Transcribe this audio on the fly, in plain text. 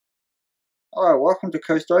Hello, welcome to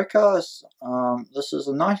Coast Cars. This is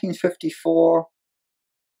a 1954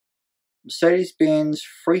 Mercedes-Benz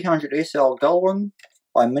 300SL GullWing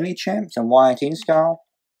by MiniChamps in Y18 scale.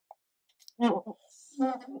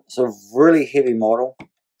 It's a really heavy model,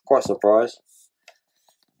 quite surprised.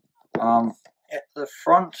 At the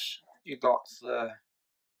front, you got of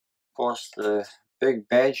course, the big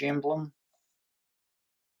badge emblem.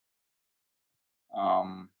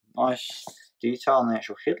 Nice detail in the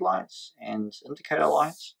actual headlights and indicator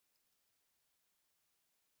lights.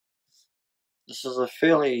 This is a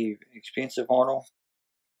fairly expensive model.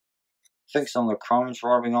 I think some of the chrome's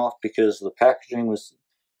rubbing off because the packaging was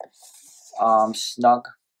snug.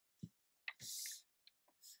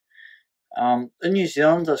 In New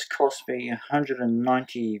Zealand, this cost me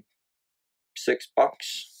 $196.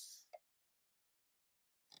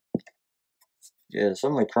 Yeah,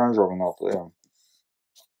 some of the chrome's rubbing off there.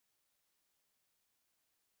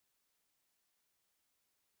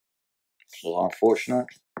 Which is unfortunate.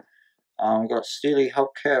 We've got steely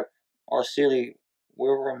hubcap, or steely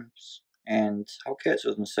wheel rims, and hubcaps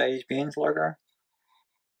with Mercedes-Benz logo.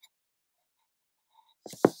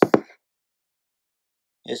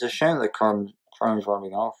 It's a shame that chrome's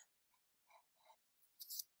rubbing off.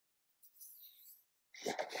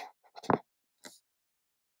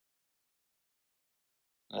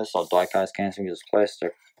 That's not die-cast cancelling, it's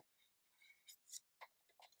plastic.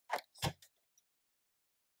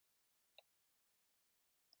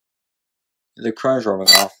 The chrome's rubbing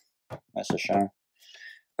off. That's a shame.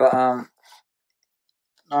 But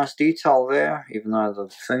nice detail there, even though the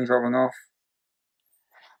thing's rubbing off.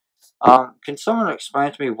 Can someone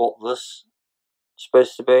explain to me what this is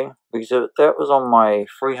supposed to be? Because that was on my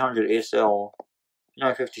 300SL,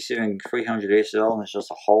 57 300SL, and there's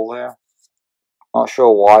just a hole there. Not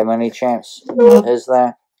sure why MiniChamps is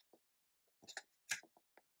there.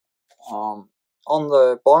 On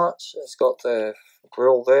the bonnet, it's got the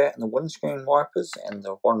grille there, and the windscreen wipers, and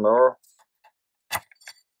the one mirror.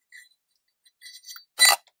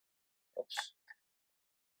 Oops.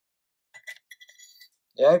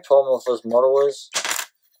 The only problem with this model is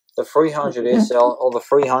the 300SL, or the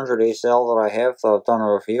 300SL that I have, that I've done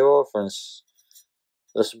a review of, and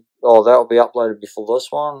this, oh, that will be uploaded before this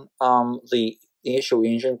one. The actual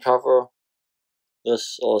engine cover,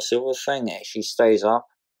 this silver thing, actually stays up.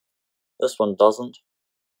 This one doesn't.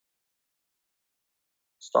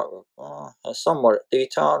 It's somewhat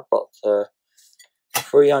detailed, but the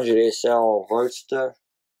 300SL Roadster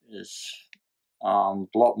is a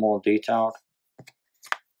lot more detailed.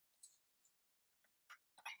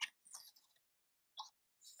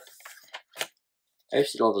 I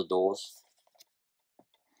actually love the doors.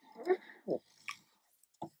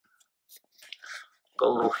 Got a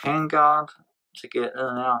little handguard to get in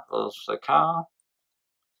and out of the car.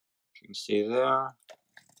 You can see there.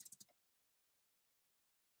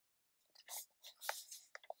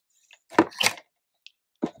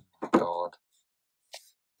 God.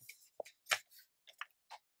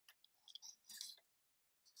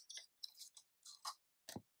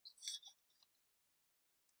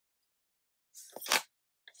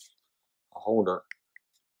 I'll hold it.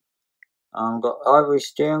 Got ivory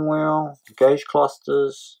steering wheel, gauge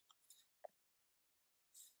clusters.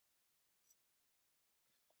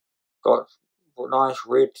 Got a nice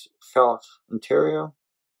red felt interior,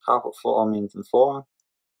 carpet floor, flooring.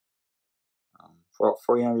 Got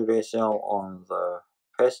 300SL on the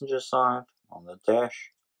passenger side, on the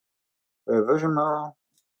dash. Rear vision mirror.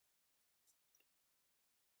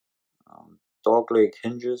 Dogleg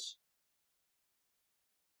hinges.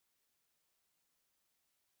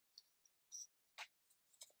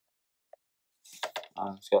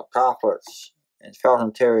 It's got carpets and felt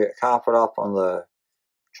interior carpet up on the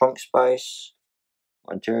trunk space,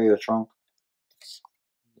 interior trunk.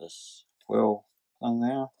 This wheel thing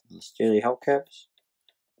there, the steely hubcaps.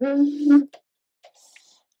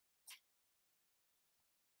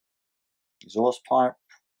 Exhaust pipe.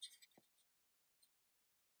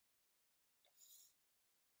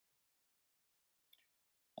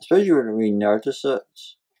 I suppose you wouldn't really notice it.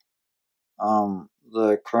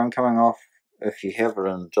 The chrome coming off if you have it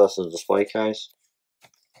in just a display case.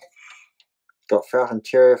 Got felt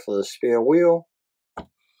interior for the spare wheel.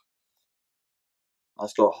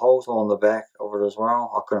 It's got holes on the back of it as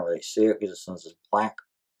well. I couldn't really see it because since it's black.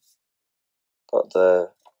 Got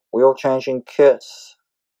the wheel changing kit.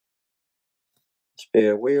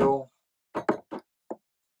 Spare wheel.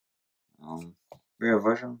 Rear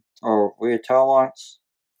vision or rear tail lights.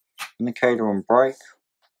 Indicator and brake.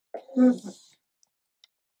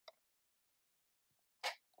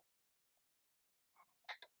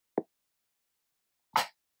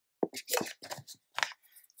 That's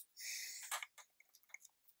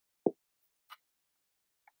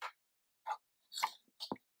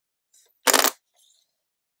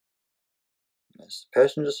the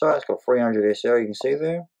passenger side. It's got 300SL, you can see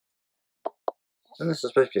there. And this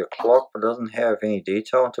is supposed to be a clock, but it doesn't have any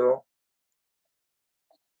detail to it.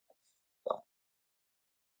 But,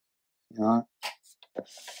 you know,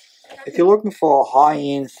 if you're looking for a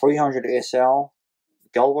high-end 300SL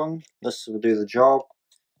GullWing, this will do the job.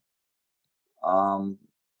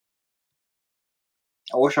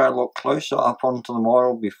 I wish I looked closer up onto the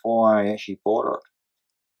model before I actually bought it,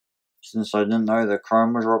 since I didn't know the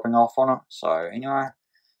chrome was rubbing off on it. So anyway,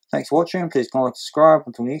 thanks for watching. Please comment, subscribe.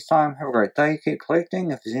 Until next time, have a great day. Keep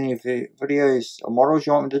collecting. If there's any videos or models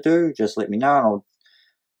you want me to do, just let me know, and I'll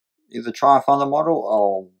either try and find the model,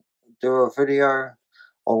 I'll do a video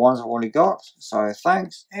or ones I've already got. So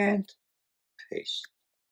thanks and peace.